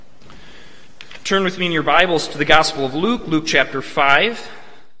Turn with me in your Bibles to the Gospel of Luke, Luke chapter 5.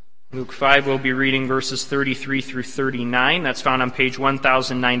 Luke 5, we'll be reading verses 33 through 39. That's found on page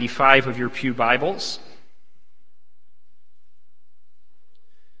 1095 of your pew Bibles.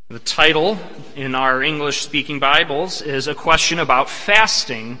 The title in our English-speaking Bibles is A Question About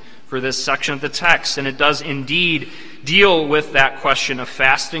Fasting for this section of the text, and it does indeed deal with that question of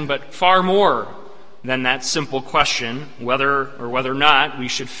fasting, but far more than that simple question, whether or not we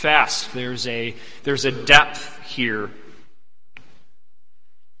should fast. There's a depth here.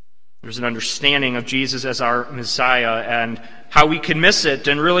 There's an understanding of Jesus as our Messiah and how we can miss it.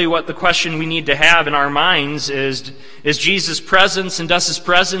 And really what the question we need to have in our minds is Jesus' presence, and does his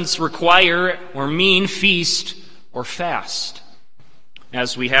presence require or mean feast or fast?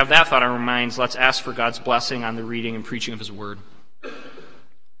 As we have that thought in our minds, let's ask for God's blessing on the reading and preaching of his word.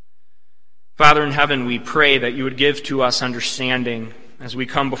 Father in heaven, we pray that you would give to us understanding as we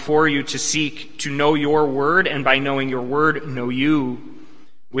come before you to seek to know your word, and by knowing your word, know you.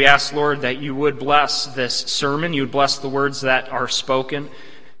 We ask, Lord, that you would bless this sermon, you would bless the words that are spoken,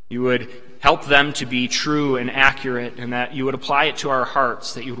 you would help them to be true and accurate, and that you would apply it to our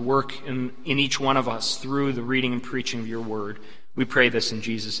hearts, that you would work in each one of us through the reading and preaching of your word. We pray this in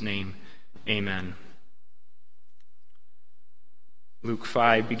Jesus' name. Amen. Luke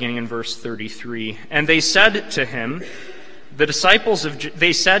 5, beginning in verse 33. And they said to him, the disciples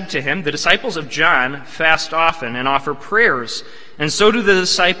of John fast often and offer prayers, and so do the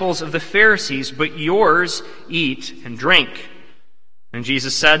disciples of the Pharisees, but yours eat and drink. And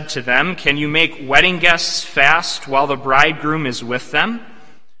Jesus said to them, Can you make wedding guests fast while the bridegroom is with them?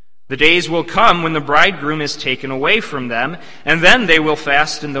 The days will come when the bridegroom is taken away from them, and then they will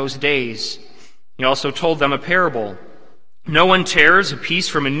fast in those days. He also told them a parable. No one tears a piece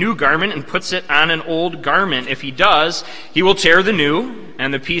from a new garment and puts it on an old garment. If he does, he will tear the new,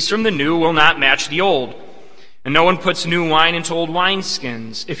 and the piece from the new will not match the old. And no one puts new wine into old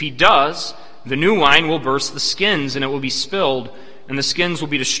wineskins. If he does, the new wine will burst the skins, and it will be spilled, and the skins will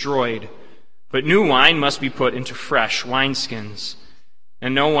be destroyed. But new wine must be put into fresh wineskins.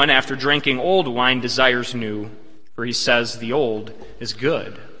 And no one, after drinking old wine, desires new, for he says the old is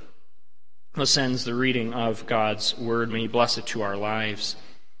good. Thus ends the reading of God's word. May he bless it to our lives.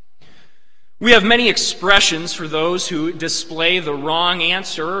 We have many expressions for those who display the wrong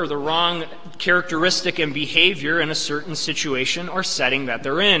answer or the wrong characteristic and behavior in a certain situation or setting that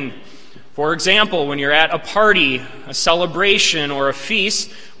they're in. For example, when you're at a party, a celebration, or a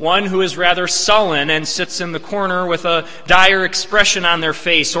feast, one who is rather sullen and sits in the corner with a dire expression on their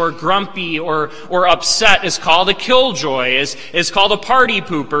face, or grumpy or upset, is called a killjoy, is called a party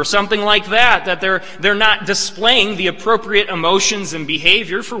pooper, something like that they're not displaying the appropriate emotions and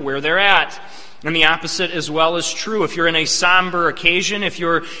behavior for where they're at. And the opposite as well is true. If you're in a somber occasion, if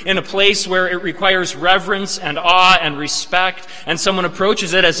you're in a place where it requires reverence and awe and respect, and someone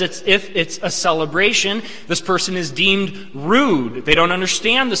approaches it as if it's a celebration, this person is deemed rude. They don't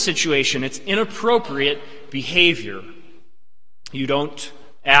understand the situation. It's inappropriate behavior. You don't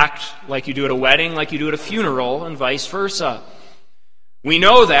act like you do at a wedding, like you do at a funeral, and vice versa. We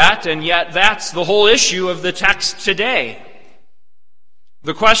know that, and yet that's the whole issue of the text today.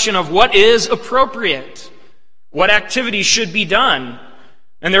 The question of what is appropriate, what activities should be done.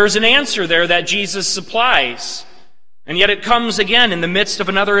 And there is an answer there that Jesus supplies. And yet it comes again in the midst of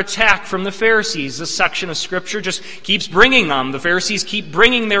another attack from the Pharisees. This section of Scripture just keeps bringing them. The Pharisees keep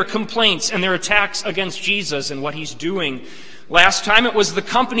bringing their complaints and their attacks against Jesus and what he's doing. Last time it was the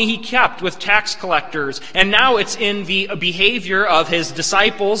company he kept with tax collectors, and now it's in the behavior of his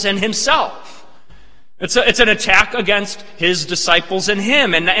disciples and himself. It's an attack against his disciples and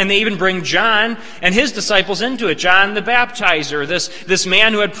him. And they even bring John and his disciples into it. John the Baptizer, this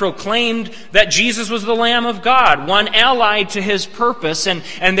man who had proclaimed that Jesus was the Lamb of God, one allied to his purpose. And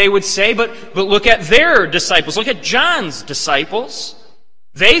they would say, but look at their disciples. Look at John's disciples.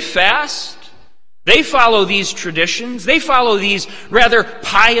 They fast. They follow these traditions. They follow these rather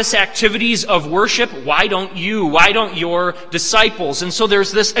pious activities of worship. Why don't you? Why don't your disciples? And so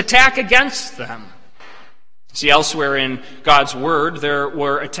there's this attack against them. See, elsewhere in God's Word, there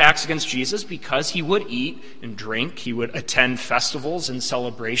were attacks against Jesus because he would eat and drink. He would attend festivals and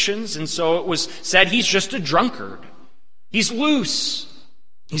celebrations. And so it was said he's just a drunkard. He's loose.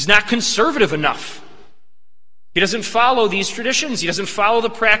 He's not conservative enough. He doesn't follow these traditions. He doesn't follow the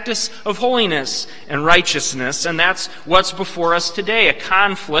practice of holiness and righteousness. And that's what's before us today, a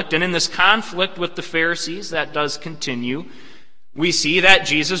conflict. And in this conflict with the Pharisees, that does continue, we see that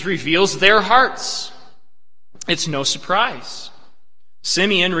Jesus reveals their hearts. It's no surprise.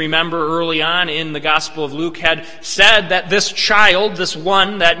 Simeon, remember early on in the Gospel of Luke, had said that this child, this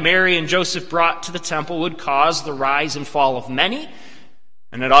one that Mary and Joseph brought to the temple, would cause the rise and fall of many.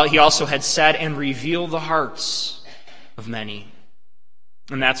 And he also had said, and reveal the hearts of many.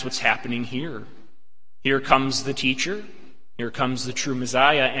 And that's what's happening here. Here comes the teacher. Here comes the true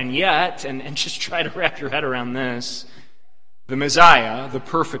Messiah. And yet, and just try to wrap your head around this, the Messiah, the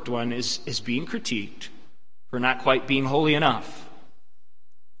perfect one, is being critiqued for not quite being holy enough,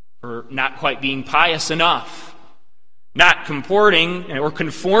 for not quite being pious enough, not comporting or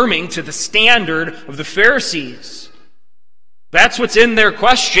conforming to the standard of the Pharisees. That's what's in their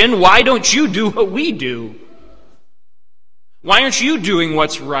question. Why don't you do what we do? Why aren't you doing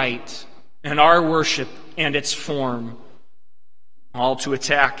what's right in our worship and its form? All to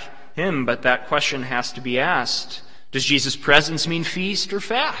attack him, but that question has to be asked. Does Jesus' presence mean feast or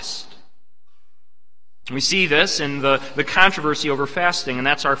fast? We see this in the controversy over fasting, and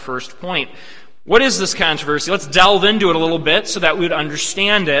that's our first point. What is this controversy? Let's delve into it a little bit so that we would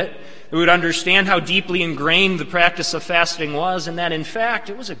understand it. We would understand how deeply ingrained the practice of fasting was, and that, in fact,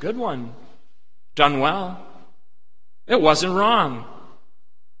 it was a good one. Done well. It wasn't wrong.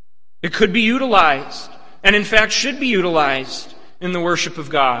 It could be utilized, and in fact should be utilized in the worship of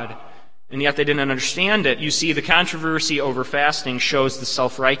God. And yet they didn't understand it. You see, the controversy over fasting shows the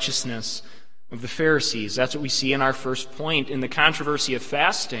self-righteousness of the Pharisees. That's what we see in our first point. In the controversy of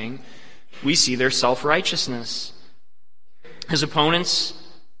fasting, we see their self-righteousness. His opponents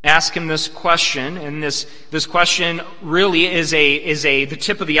ask him this question, and this question really is the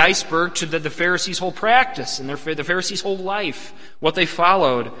tip of the iceberg to the Pharisees' whole practice and the Pharisees' whole life. What they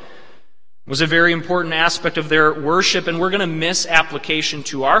followed was a very important aspect of their worship, and we're going to miss application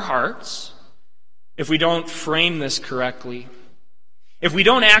to our hearts if we don't frame this correctly. If we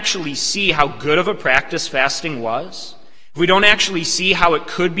don't actually see how good of a practice fasting was, if we don't actually see how it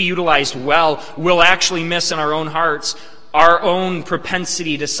could be utilized well, we'll actually miss in our own hearts our own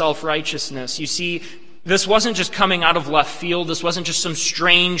propensity to self-righteousness. You see, this wasn't just coming out of left field. This wasn't just some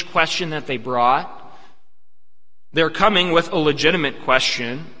strange question that they brought. They're coming with a legitimate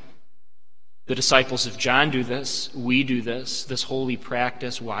question. The disciples of John do this. We do this holy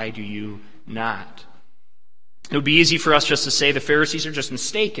practice. Why do you not? It would be easy for us just to say the Pharisees are just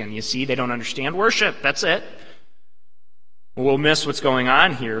mistaken. You see, they don't understand worship. That's it. We'll miss what's going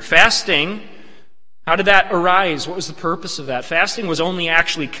on here. Fasting, how did that arise? What was the purpose of that? Fasting was only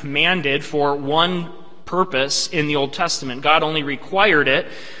actually commanded for one purpose in the Old Testament. God only required it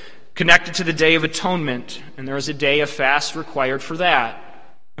connected to the Day of Atonement, and there was a day of fast required for that.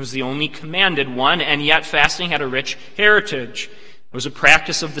 It was the only commanded one, and yet fasting had a rich heritage. It was a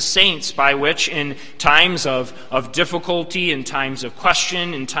practice of the saints by which in times of difficulty, in times of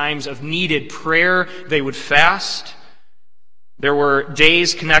question, in times of needed prayer, they would fast. There were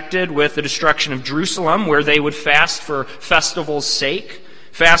days connected with the destruction of Jerusalem where they would fast for festival's sake.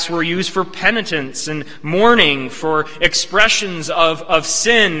 Fasts were used for penitence and mourning, for expressions of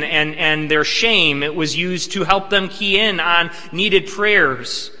sin and their shame. It was used to help them key in on needed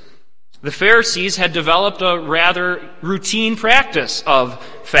prayers. The Pharisees had developed a rather routine practice of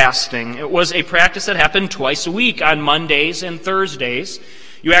fasting. It was a practice that happened twice a week on Mondays and Thursdays.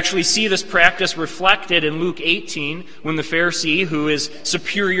 You actually see this practice reflected in Luke 18 when the Pharisee, who is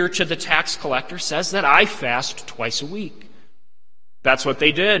superior to the tax collector, says that I fast twice a week. That's what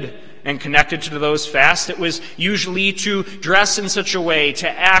they did. And connected to those fasts, it was usually to dress in such a way, to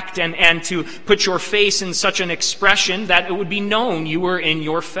act and to put your face in such an expression that it would be known you were in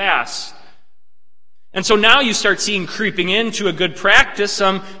your fast. And so now you start seeing creeping into a good practice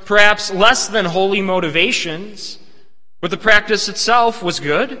some perhaps less than holy motivations. But the practice itself was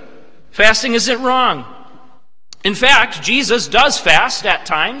good. Fasting isn't wrong. In fact, Jesus does fast at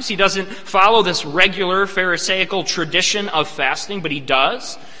times. He doesn't follow this regular Pharisaical tradition of fasting, but he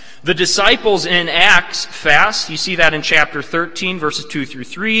does. The disciples in Acts fast. You see that in chapter 13, verses 2 through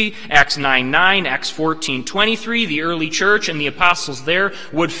 3, Acts 9:9, Acts 14:23. The early church and the apostles there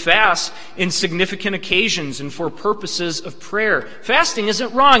would fast in significant occasions and for purposes of prayer. Fasting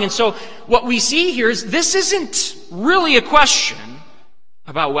isn't wrong. And so what we see here is this isn't really a question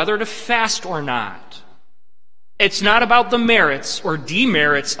about whether to fast or not. It's not about the merits or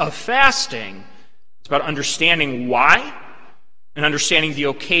demerits of fasting. It's about understanding why and understanding the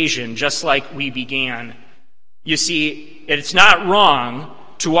occasion, just like we began. You see, it's not wrong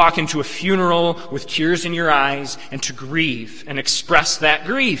to walk into a funeral with tears in your eyes and to grieve and express that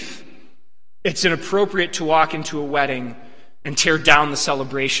grief. It's inappropriate to walk into a wedding and tear down the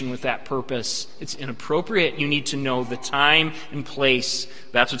celebration with that purpose. It's inappropriate. You need to know the time and place.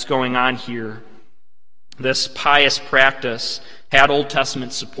 That's what's going on here. This pious practice had Old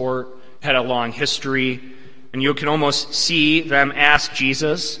Testament support, had a long history, and you can almost see them ask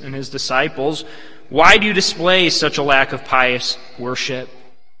Jesus and his disciples, "Why do you display such a lack of pious worship?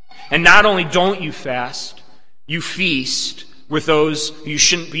 And not only don't you fast, you feast with those you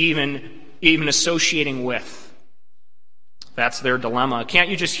shouldn't be even associating with." That's their dilemma. Can't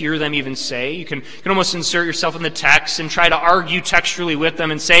you just hear them even say? You can almost insert yourself in the text and try to argue textually with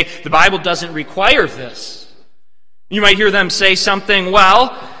them and say, the Bible doesn't require this. You might hear them say something, well,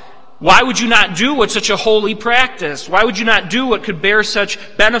 why would you not do what's such a holy practice? Why would you not do what could bear such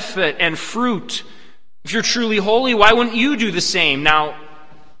benefit and fruit? If you're truly holy, why wouldn't you do the same? Now,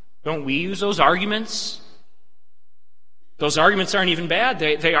 don't we use those arguments? Those arguments aren't even bad.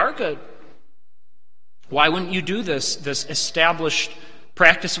 They are good. Why wouldn't you do this established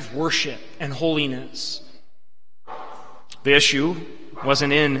practice of worship and holiness? The issue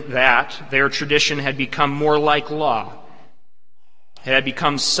wasn't in that. Their tradition had become more like law. It had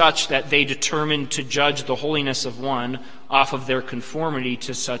become such that they determined to judge the holiness of one off of their conformity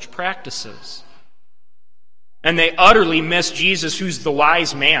to such practices. And they utterly missed Jesus, who's the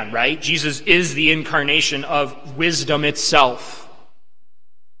wise man, right? Jesus is the incarnation of wisdom itself.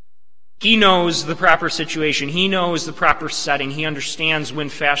 He knows the proper situation. He knows the proper setting. He understands when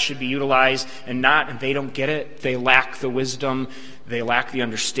fast should be utilized and not, and they don't get it. They lack the wisdom. They lack the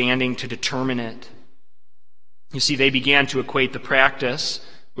understanding to determine it. You see, they began to equate the practice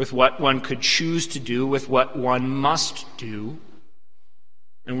with what one could choose to do with what one must do.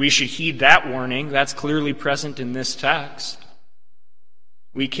 And we should heed that warning. That's clearly present in this text.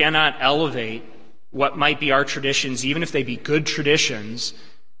 We cannot elevate what might be our traditions, even if they be good traditions,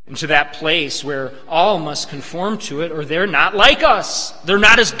 into that place where all must conform to it, or they're not like us. They're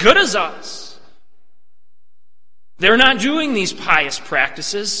not as good as us. They're not doing these pious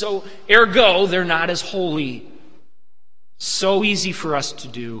practices, so ergo, they're not as holy. So easy for us to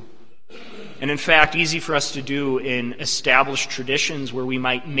do. And in fact, easy for us to do in established traditions where we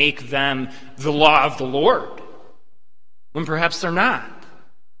might make them the law of the Lord, when perhaps they're not,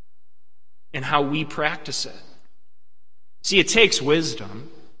 in how we practice it. See, it takes wisdom.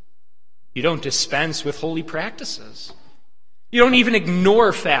 You don't dispense with holy practices. You don't even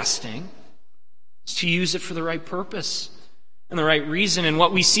ignore fasting. It's to use it for the right purpose and the right reason. And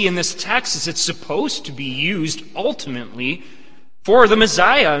what we see in this text is it's supposed to be used ultimately for the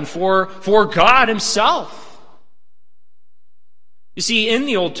Messiah and for God himself. You see, in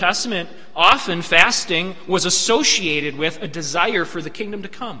the Old Testament, often fasting was associated with a desire for the kingdom to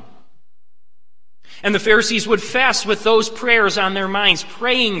come. And the Pharisees would fast with those prayers on their minds,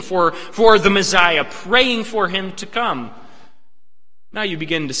 praying for the Messiah, praying for him to come. Now you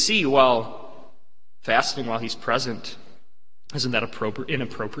begin to see, well, fasting while he's present, isn't that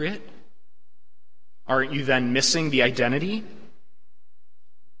inappropriate? Aren't you then missing the identity?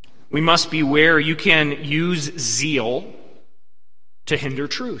 We must beware you can use zeal to hinder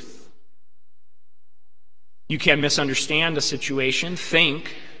truth. You can misunderstand a situation,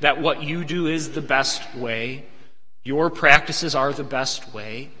 think that what you do is the best way, your practices are the best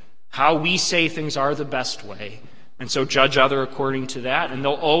way, how we say things are the best way, and so judge other according to that, and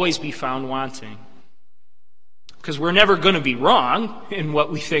they'll always be found wanting. Because we're never going to be wrong in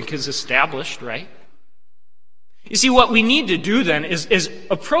what we think is established, right? You see, what we need to do then is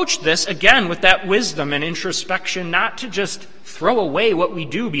approach this again with that wisdom and introspection, not to just throw away what we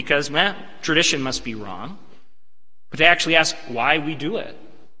do because, tradition must be wrong, but to actually ask why we do it,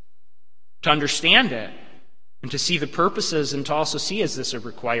 to understand it, and to see the purposes, and to also see, is this a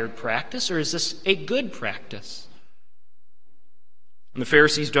required practice or is this a good practice? And the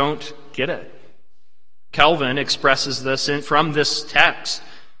Pharisees don't get it. Calvin expresses this from this text.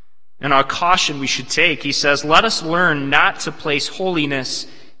 And a caution we should take, he says, let us learn not to place holiness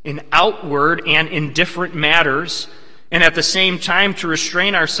in outward and indifferent matters, and at the same time to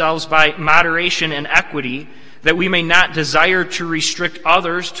restrain ourselves by moderation and equity, that we may not desire to restrict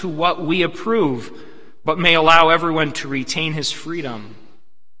others to what we approve, but may allow everyone to retain his freedom.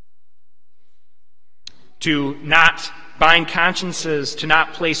 To not bind consciences, to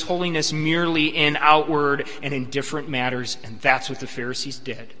not place holiness merely in outward and indifferent matters, and that's what the Pharisees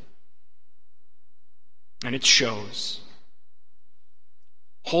did. And it shows.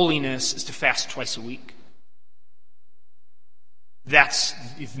 Holiness is to fast twice a week.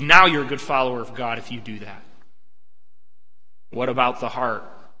 Now you're a good follower of God if you do that. What about the heart?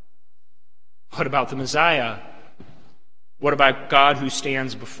 What about the Messiah? What about God who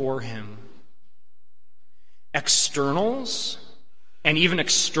stands before him? Externals and even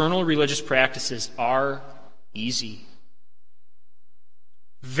external religious practices are easy.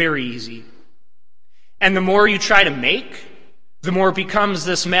 Very easy. And the more you try to make, the more it becomes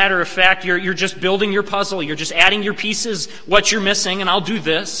this matter of fact, you're just building your puzzle. You're just adding your pieces, what you're missing, and I'll do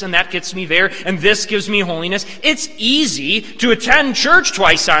this, and that gets me there, and this gives me holiness. It's easy to attend church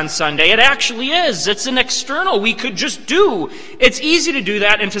twice on Sunday. It actually is. It's an external we could just do. It's easy to do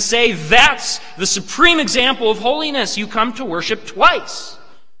that and to say that's the supreme example of holiness. You come to worship twice.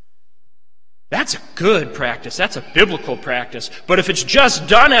 That's a good practice. That's a biblical practice. But if it's just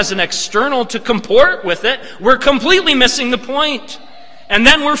done as an external to comport with it, we're completely missing the point. And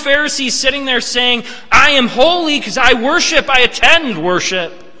then we're Pharisees sitting there saying, I am holy because I worship, I attend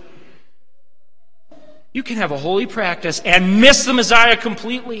worship. You can have a holy practice and miss the Messiah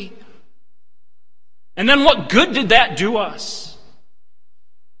completely. And then what good did that do us?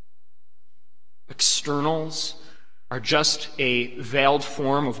 Externals are just a veiled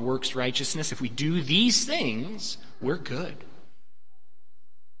form of works righteousness. If we do these things, we're good.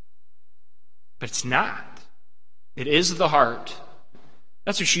 But it's not. It is the heart.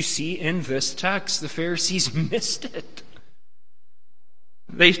 That's what you see in this text. The Pharisees missed it.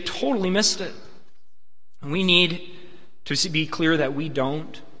 They totally missed it. And we need to be clear that we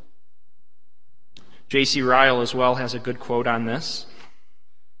don't. J.C. Ryle as well has a good quote on this.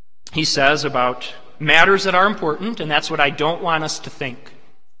 He says about matters that are important, and that's what I don't want us to think.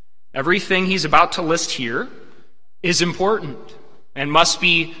 Everything he's about to list here is important and must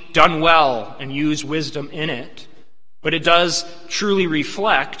be done well and use wisdom in it. But it does truly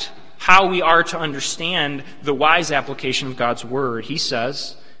reflect how we are to understand the wise application of God's word. He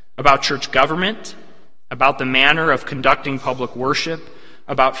says about church government, about the manner of conducting public worship,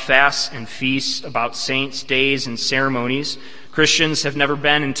 about fasts and feasts, about saints' days and ceremonies, Christians have never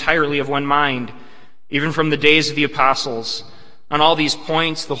been entirely of one mind, even from the days of the apostles. On all these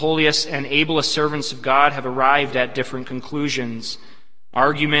points, the holiest and ablest servants of God have arrived at different conclusions.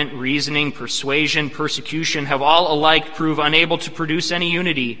 Argument, reasoning, persuasion, persecution have all alike proved unable to produce any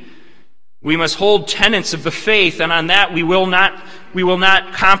unity. We must hold tenets of the faith, and on that we will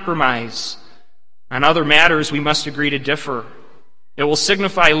not compromise. On other matters, we must agree to differ. It will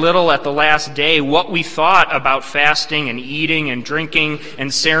signify little at the last day what we thought about fasting and eating and drinking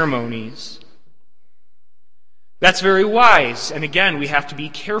and ceremonies. That's very wise. And again, we have to be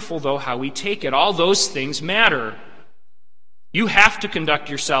careful, though, how we take it. All those things matter. You have to conduct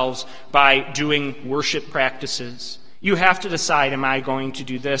yourselves by doing worship practices. You have to decide, am I going to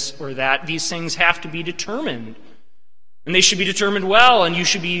do this or that? These things have to be determined. And they should be determined well, and you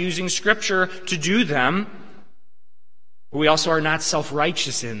should be using Scripture to do them. But we also are not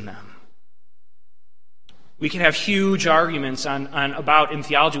self-righteous in them. We can have huge arguments about in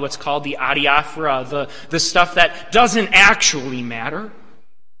theology what's called the adiaphora, the stuff that doesn't actually matter.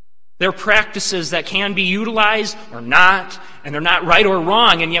 They're practices that can be utilized or not, and they're not right or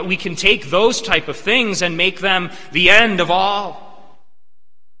wrong, and yet we can take those type of things and make them the end of all.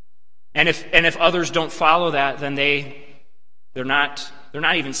 And if others don't follow that, then they're not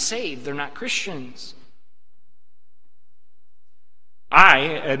even saved. They're not Christians. I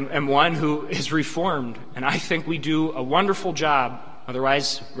am one who is reformed, and I think we do a wonderful job.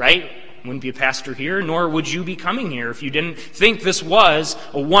 Otherwise, right, wouldn't be a pastor here, nor would you be coming here if you didn't think this was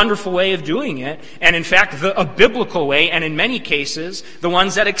a wonderful way of doing it, and in fact, a biblical way, and in many cases, the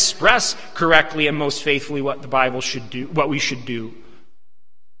ones that express correctly and most faithfully what the Bible should do, what we should do.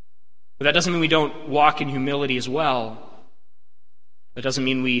 But that doesn't mean we don't walk in humility as well. That doesn't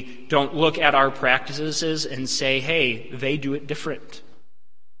mean we don't look at our practices and say, hey, they do it different.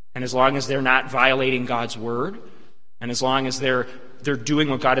 And as long as they're not violating God's word, and as long as they're doing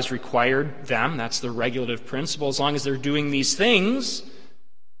what God has required them, that's the regulative principle, as long as they're doing these things,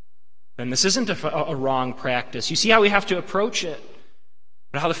 then this isn't a wrong practice. You see how we have to approach it,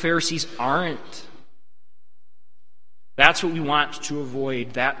 but how the Pharisees aren't. That's what we want to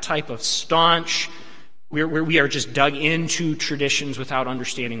avoid, that type of staunch, where we are just dug into traditions without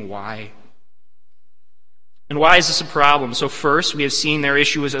understanding why. And why is this a problem? So first, we have seen their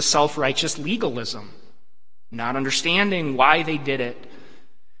issue as a self-righteous legalism, not understanding why they did it.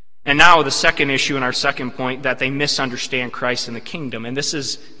 And now the second issue in our second point, that they misunderstand Christ and the kingdom. And this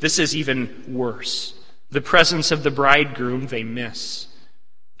is even worse. The presence of the bridegroom they miss.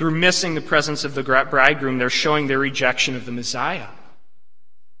 Through missing the presence of the bridegroom, they're showing their rejection of the Messiah.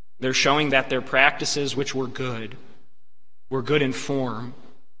 They're showing that their practices, which were good in form,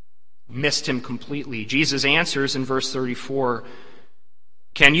 missed him completely. Jesus answers in verse 34,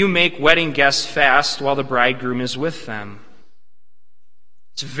 "Can you make wedding guests fast while the bridegroom is with them?"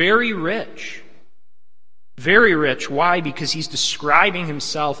 It's very rich. Very rich. Why? Because he's describing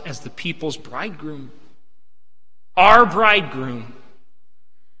himself as the people's bridegroom. Our bridegroom.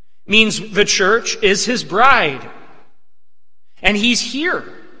 means the church is his bride. And he's here.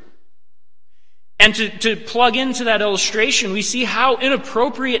 And to plug into that illustration, we see how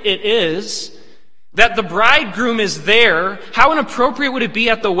inappropriate it is that the bridegroom is there. How inappropriate would it be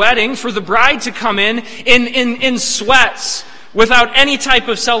at the wedding for the bride to come in sweats, without any type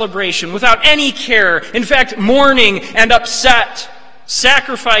of celebration, without any care, in fact, mourning and upset,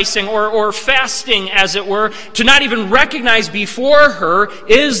 sacrificing or fasting, as it were, to not even recognize before her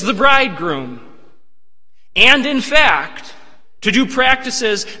is the bridegroom. And in fact, to do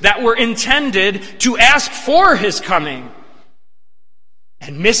practices that were intended to ask for his coming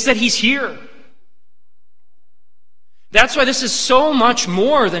and miss that he's here. That's why this is so much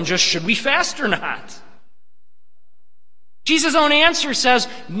more than just should we fast or not. Jesus' own answer says,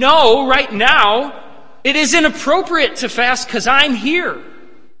 no, right now, it is inappropriate to fast because I'm here.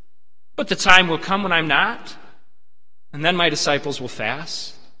 But the time will come when I'm not, and then my disciples will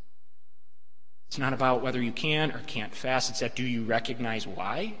fast. It's not about whether you can or can't fast. It's that, do you recognize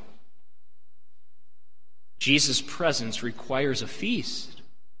why? Jesus' presence requires a feast.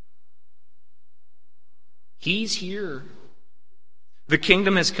 He's here. The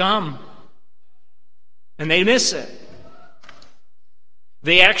kingdom has come. And they miss it.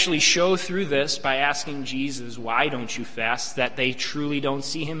 They actually show through this by asking Jesus, why don't you fast, that they truly don't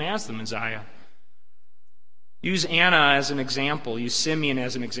see him as the Messiah. Use Anna as an example. Use Simeon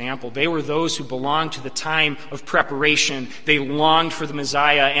as an example. They were those who belonged to the time of preparation. They longed for the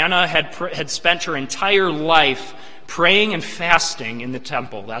Messiah. Anna had spent her entire life praying and fasting in the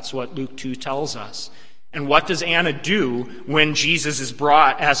temple. That's what Luke 2 tells us. And what does Anna do when Jesus is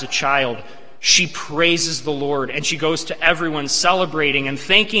brought as a child? She praises the Lord, and she goes to everyone celebrating and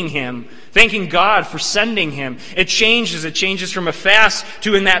thanking him, thanking God for sending him. It changes from a fast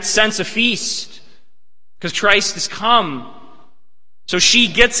to, in that sense, a feast, because Christ has come. So she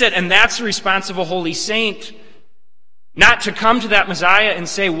gets it, and that's the response of a holy saint, not to come to that Messiah and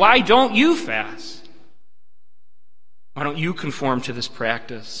say, why don't you fast? Why don't you conform to this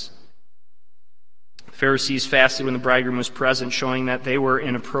practice? The Pharisees fasted when the bridegroom was present, showing that they were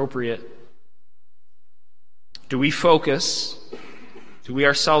inappropriate. Do we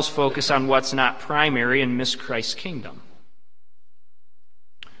ourselves focus on what's not primary and miss Christ's kingdom?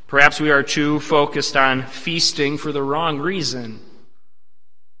 Perhaps we are too focused on feasting for the wrong reason.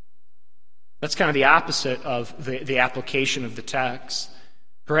 That's kind of the opposite of the application of the text.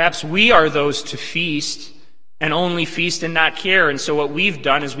 Perhaps we are those to feast and only feast and not care. And so what we've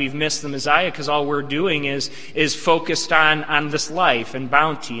done is we've missed the Messiah because all we're doing is focused on this life and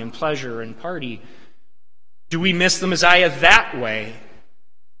bounty and pleasure and party. Do we miss the Messiah that way?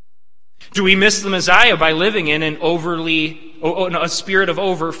 Do we miss the Messiah by living in a spirit of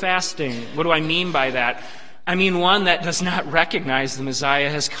over-fasting? What do I mean by that? I mean one that does not recognize the Messiah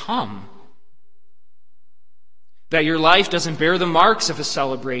has come. That your life doesn't bear the marks of a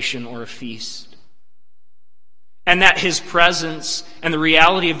celebration or a feast. And that his presence and the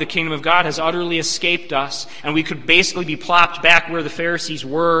reality of the kingdom of God has utterly escaped us, and we could basically be plopped back where the Pharisees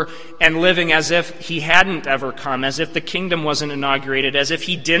were and living as if he hadn't ever come, as if the kingdom wasn't inaugurated, as if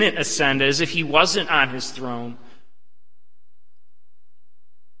he didn't ascend, as if he wasn't on his throne.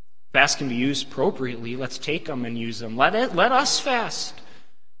 Fast can be used appropriately. Let's take them and use them. Let us fast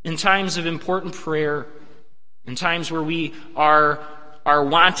in times of important prayer, in times where we are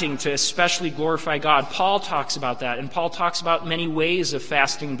wanting to especially glorify God. Paul talks about that, and Paul talks about many ways of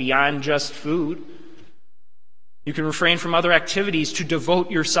fasting beyond just food. You can refrain from other activities to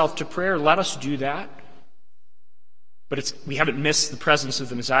devote yourself to prayer. Let us do that. But we haven't missed the presence of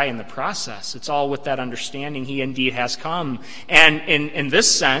the Messiah in the process. It's all with that understanding he indeed has come. And in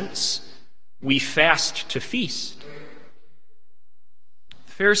this sense, we fast to feast.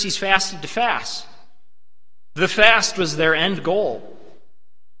 The Pharisees fasted to fast. The fast was their end goal.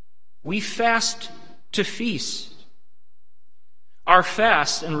 We fast to feast. Our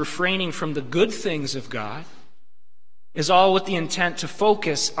fast and refraining from the good things of God is all with the intent to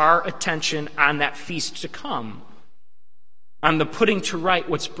focus our attention on that feast to come, on the putting to right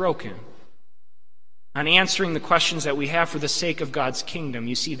what's broken, on answering the questions that we have for the sake of God's kingdom.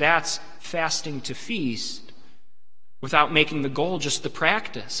 You see, that's fasting to feast without making the goal just the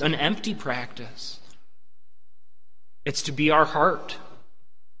practice, an empty practice. It's to be our heart.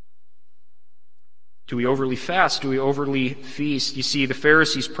 Do we overly fast? Do we overly feast? You see, the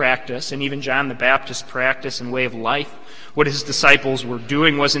Pharisees' practice, and even John the Baptist's practice and way of life, what his disciples were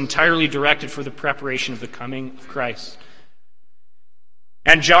doing, was entirely directed for the preparation of the coming of Christ.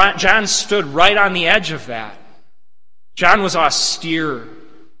 And John stood right on the edge of that. John was austere.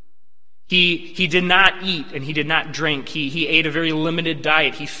 He did not eat and he did not drink. He ate a very limited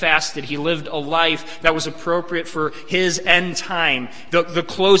diet. He fasted. He lived a life that was appropriate for his end time, the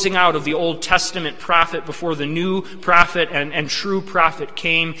closing out of the Old Testament prophet before the new prophet and true prophet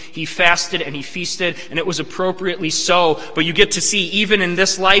came. He fasted and he feasted, and it was appropriately so. But you get to see, even in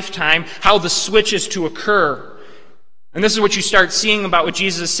this lifetime, how the switch is to occur. And this is what you start seeing about what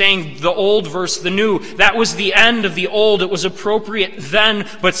Jesus is saying, the old versus the new. That was the end of the old. It was appropriate then,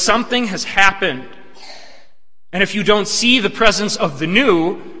 but something has happened. And if you don't see the presence of the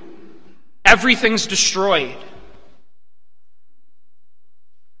new, everything's destroyed.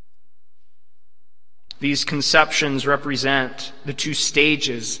 These conceptions represent the two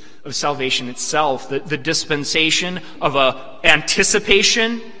stages of salvation itself, the dispensation of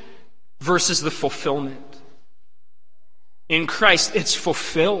anticipation versus the fulfillment. In Christ, it's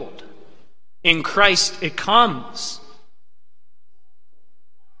fulfilled. In Christ, it comes.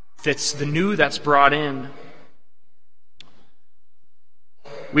 That's the new that's brought in.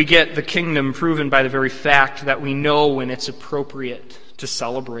 We get the kingdom proven by the very fact that we know when it's appropriate to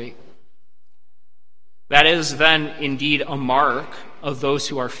celebrate. That is then indeed a mark of those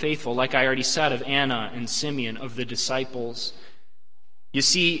who are faithful, like I already said, of Anna and Simeon, of the disciples. You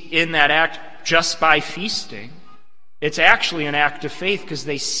see, in that act, just by feasting, it's actually an act of faith because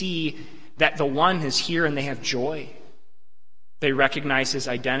they see that the one is here and they have joy. They recognize his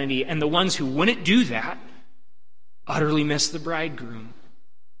identity. And the ones who wouldn't do that utterly miss the bridegroom.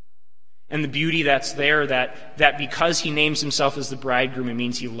 And the beauty that's there, that because he names himself as the bridegroom, it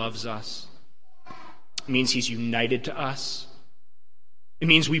means he loves us. It means he's united to us. It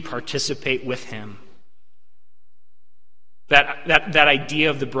means we participate with him. That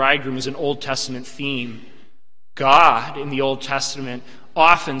idea of the bridegroom is an Old Testament theme. God, in the Old Testament,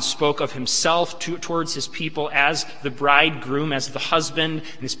 often spoke of himself towards his people as the bridegroom, as the husband,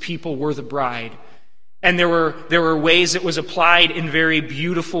 and his people were the bride. And there were ways it was applied in very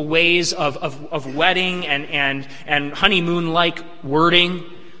beautiful ways of wedding and honeymoon-like wording.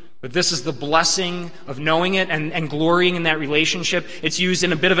 But this is the blessing of knowing it and glorying in that relationship. It's used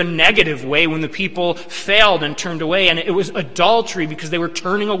in a bit of a negative way when the people failed and turned away. And it was adultery because they were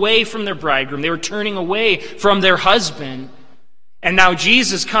turning away from their bridegroom. They were turning away from their husband. And now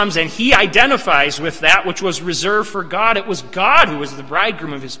Jesus comes and he identifies with that which was reserved for God. It was God who was the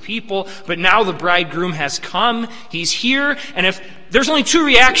bridegroom of his people. But now the bridegroom has come. He's here. And if there's only two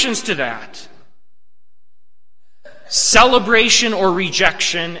reactions to that: celebration or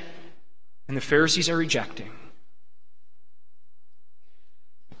rejection. And the Pharisees are rejecting.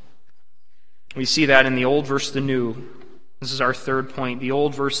 We see that in the old versus the new. This is our third point, the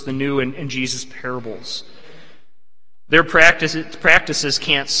old versus the new in Jesus' parables. Their practices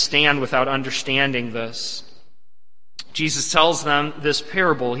can't stand without understanding this. Jesus tells them this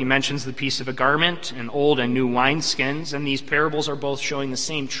parable. He mentions the piece of a garment and old and new wineskins, and these parables are both showing the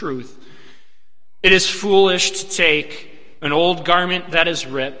same truth. It is foolish to take an old garment that is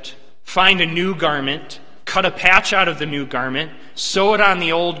ripped, find a new garment, cut a patch out of the new garment, sew it on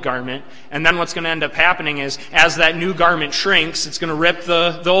the old garment, and then what's going to end up happening is, as that new garment shrinks, it's going to rip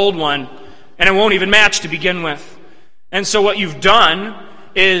the old one, and it won't even match to begin with. And so what you've done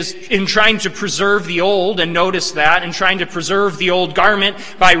is, in trying to preserve the old, and notice that, and trying to preserve the old garment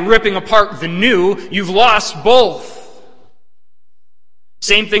by ripping apart the new, you've lost both.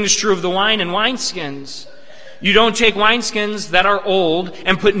 Same thing is true of the wine and wineskins. You don't take wineskins that are old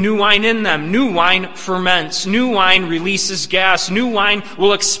and put new wine in them. New wine ferments. New wine releases gas. New wine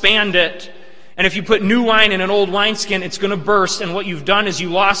will expand it. And if you put new wine in an old wineskin, it's going to burst. And what you've done is you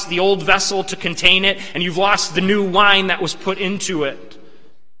lost the old vessel to contain it, and you've lost the new wine that was put into it.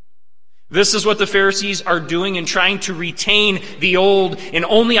 This is what the Pharisees are doing in trying to retain the old, in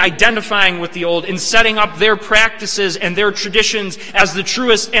only identifying with the old, in setting up their practices and their traditions as the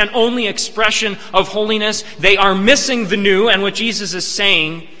truest and only expression of holiness. They are missing the new, and what Jesus is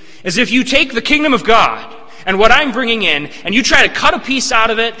saying is, if you take the kingdom of God and what I'm bringing in, and you try to cut a piece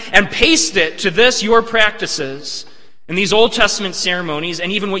out of it and paste it to this, your practices, and these Old Testament ceremonies,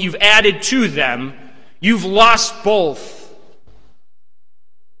 and even what you've added to them, you've lost both.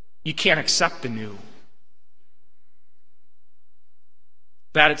 You can't accept the new.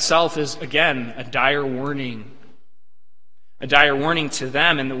 That itself is, again, a dire warning. A dire warning to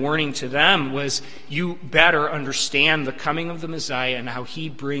them, and the warning to them was, you better understand the coming of the Messiah and how he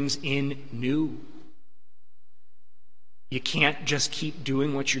brings in new. You can't just keep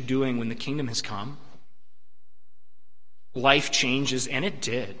doing what you're doing when the kingdom has come. Life changes, and it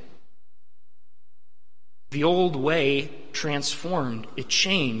did. The old way transformed. It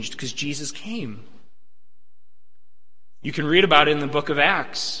changed because Jesus came. You can read about it in the book of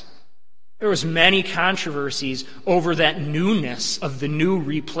Acts. There was many controversies over that newness of the new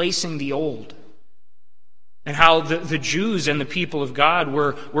replacing the old, and how the Jews and the people of God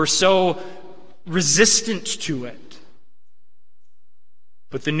were so resistant to it.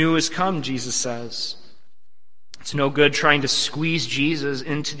 But the new has come, Jesus says. It's no good trying to squeeze Jesus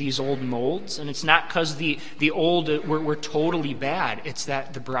into these old molds, and it's not because the old were totally bad. It's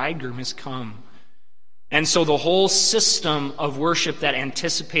that the bridegroom has come. And so the whole system of worship that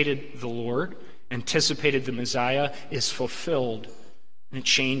anticipated the Lord, anticipated the Messiah, is fulfilled. And it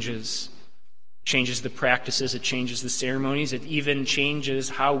changes. It changes the practices, it changes the ceremonies, it even changes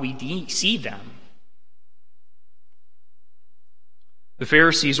how we see them. The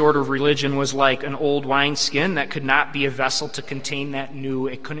Pharisees' order of religion was like an old wineskin that could not be a vessel to contain that new.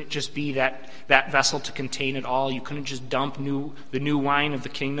 It couldn't just be that vessel to contain it all. You couldn't just dump the new wine of the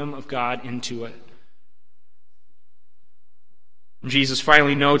kingdom of God into it. Jesus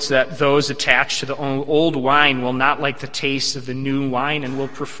finally notes that those attached to the old wine will not like the taste of the new wine and will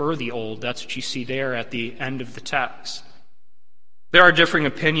prefer the old. That's what you see there at the end of the text. There are differing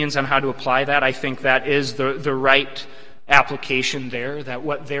opinions on how to apply that. I think that is the right application there, that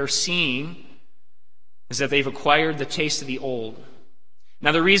what they're seeing is that they've acquired the taste of the old.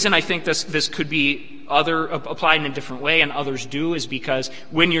 Now, the reason I think this could be applied in a different way, and others do, is because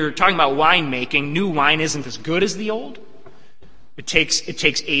when you're talking about winemaking, new wine isn't as good as the old. It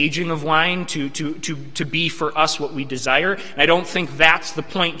takes aging of wine to be for us what we desire. And I don't think that's the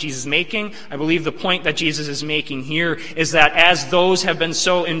point Jesus is making. I believe the point that Jesus is making here is that as those have been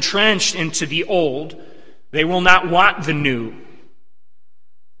so entrenched into the old, they will not want the new.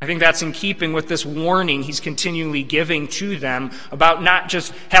 I think that's in keeping with this warning he's continually giving to them about not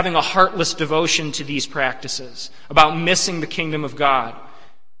just having a heartless devotion to these practices, about missing the kingdom of God,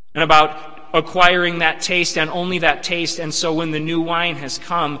 and about acquiring that taste and only that taste. And so when the new wine has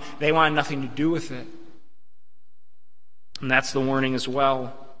come, they want nothing to do with it. And that's the warning as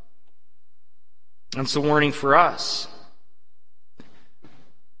well. That's the warning for us.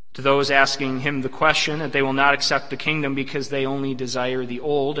 To those asking him the question that they will not accept the kingdom because they only desire the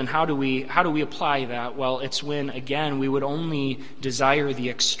old. And how do we apply that? Well, it's when, again, we would only desire the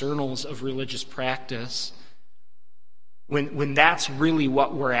externals of religious practice. When that's really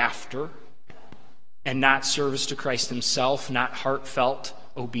what we're after, and not service to Christ himself, not heartfelt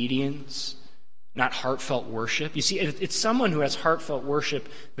obedience, not heartfelt worship. You see, it's someone who has heartfelt worship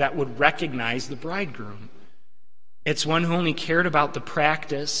that would recognize the bridegroom. It's one who only cared about the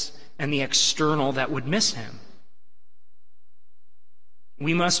practice and the external that would miss him.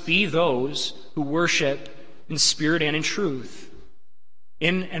 We must be those who worship in spirit and in truth,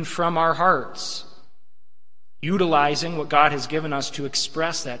 in and from our hearts, utilizing what God has given us to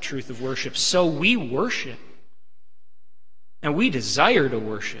express that truth of worship. So we worship, and we desire to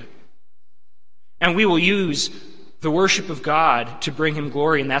worship, and we will use the worship of God to bring him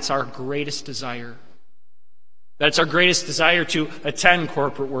glory, and that's our greatest desire. That's our greatest desire, to attend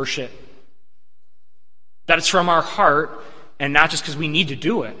corporate worship. That it's from our heart and not just because we need to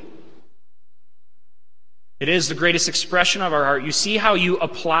do it. It is the greatest expression of our heart. You see how you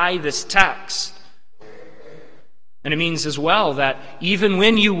apply this text. And it means as well that even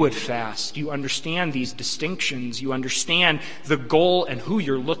when you would fast, you understand these distinctions. You understand the goal and who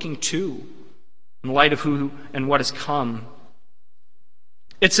you're looking to in light of who and what has come.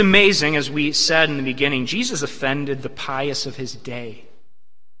 It's amazing, as we said in the beginning, Jesus offended the pious of his day.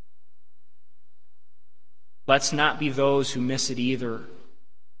 Let's not be those who miss it either.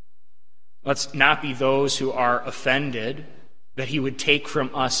 Let's not be those who are offended that he would take from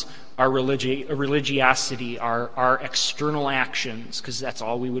us our religiosity, our external actions, because that's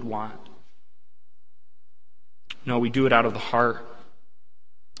all we would want. No, we do it out of the heart.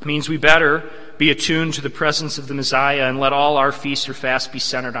 It means we better be attuned to the presence of the Messiah and let all our feast or fast be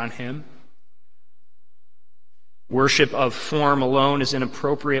centered on him. Worship of form alone is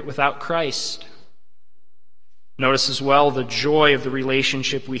inappropriate without Christ. Notice as well the joy of the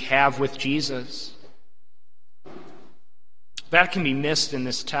relationship we have with Jesus. That can be missed in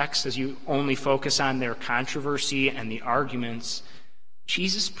this text as you only focus on their controversy and the arguments.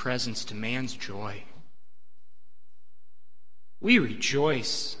 Jesus' presence demands joy. We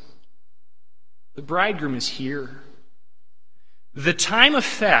rejoice. The bridegroom is here. The time of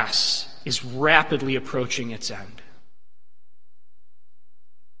fast is rapidly approaching its end.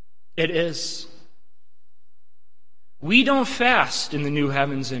 It is. We don't fast in the new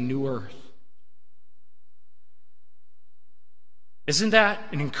heavens and new earth. Isn't that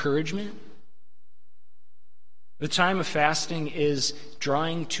an encouragement? The time of fasting is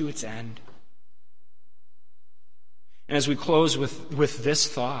drawing to its end. And as we close with this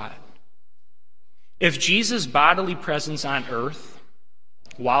thought, If Jesus' bodily presence on earth,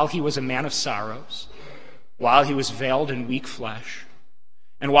 while he was a man of sorrows, while he was veiled in weak flesh,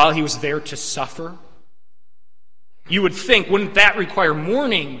 and while he was there to suffer, you would think, wouldn't that require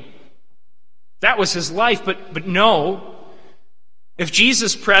mourning? That was his life, but no. If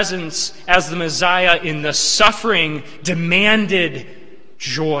Jesus' presence as the Messiah in the suffering demanded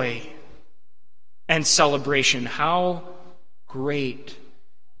joy and celebration, how great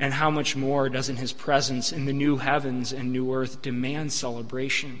and how much more doesn't his presence in the new heavens and new earth demand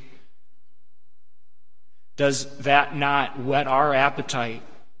celebration? Does that not whet our appetite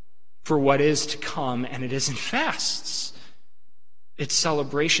for what is to come? And it isn't fasts. It's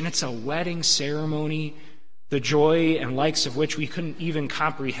celebration. It's a wedding ceremony, the joy and likes of which we couldn't even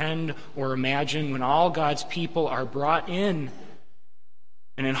comprehend or imagine, when all God's people are brought in.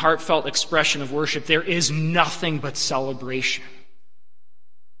 And in heartfelt expression of worship, there is nothing but celebration.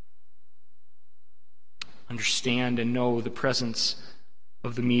 Understand and know the presence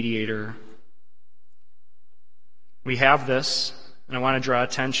of the mediator. We have this, and I want to draw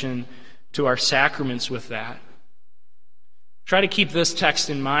attention to our sacraments with that. Try to keep this text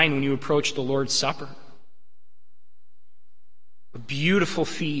in mind when you approach the Lord's Supper. A beautiful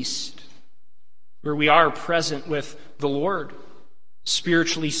feast where we are present with the Lord,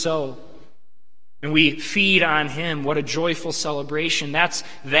 spiritually so. And we feed on him. What a joyful celebration.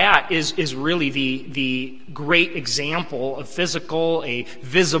 That is really the great example of physical, a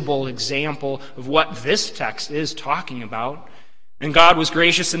visible example of what this text is talking about. And God was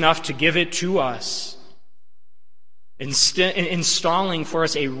gracious enough to give it to us, installing for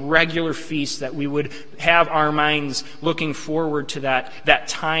us a regular feast that we would have our minds looking forward to that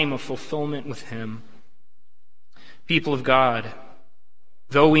time of fulfillment with him. People of God,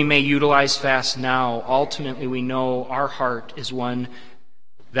 though we may utilize fast now, ultimately we know our heart is one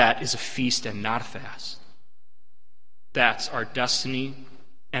that is a feast and not a fast. That's our destiny,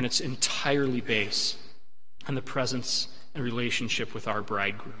 and it's entirely based on the presence and relationship with our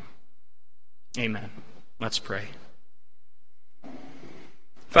bridegroom. Amen. Let's pray.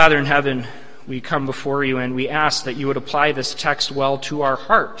 Father in heaven, we come before you and we ask that you would apply this text well to our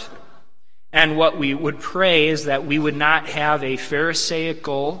heart. And what we would pray is that we would not have a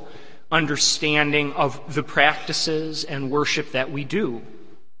Pharisaical understanding of the practices and worship that we do.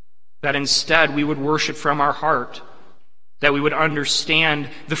 That instead we would worship from our heart. That we would understand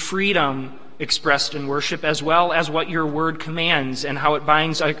the freedom expressed in worship as well as what your word commands and how it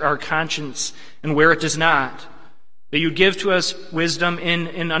binds our conscience and where it does not. That you give to us wisdom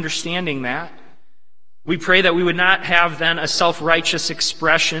in understanding that. We pray that we would not have then a self-righteous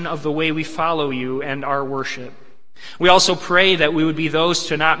expression of the way we follow you and our worship. We also pray that we would be those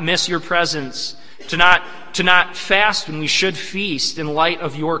to not miss your presence, to not fast when we should feast in light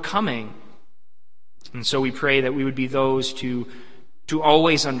of your coming. And so we pray that we would be those to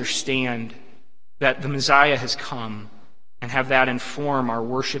always understand that the Messiah has come and have that inform our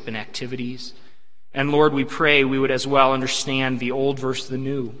worship and activities. And Lord, we pray we would as well understand the old versus the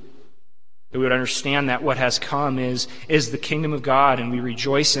new. That we would understand that what has come is the kingdom of God, and we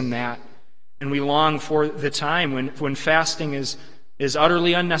rejoice in that. And we long for the time when fasting is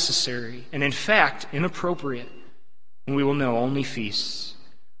utterly unnecessary and in fact inappropriate, and we will know only feasts.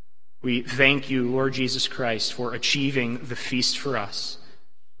 We thank you, Lord Jesus Christ, for achieving the feast for us.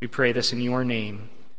 We pray this in your name.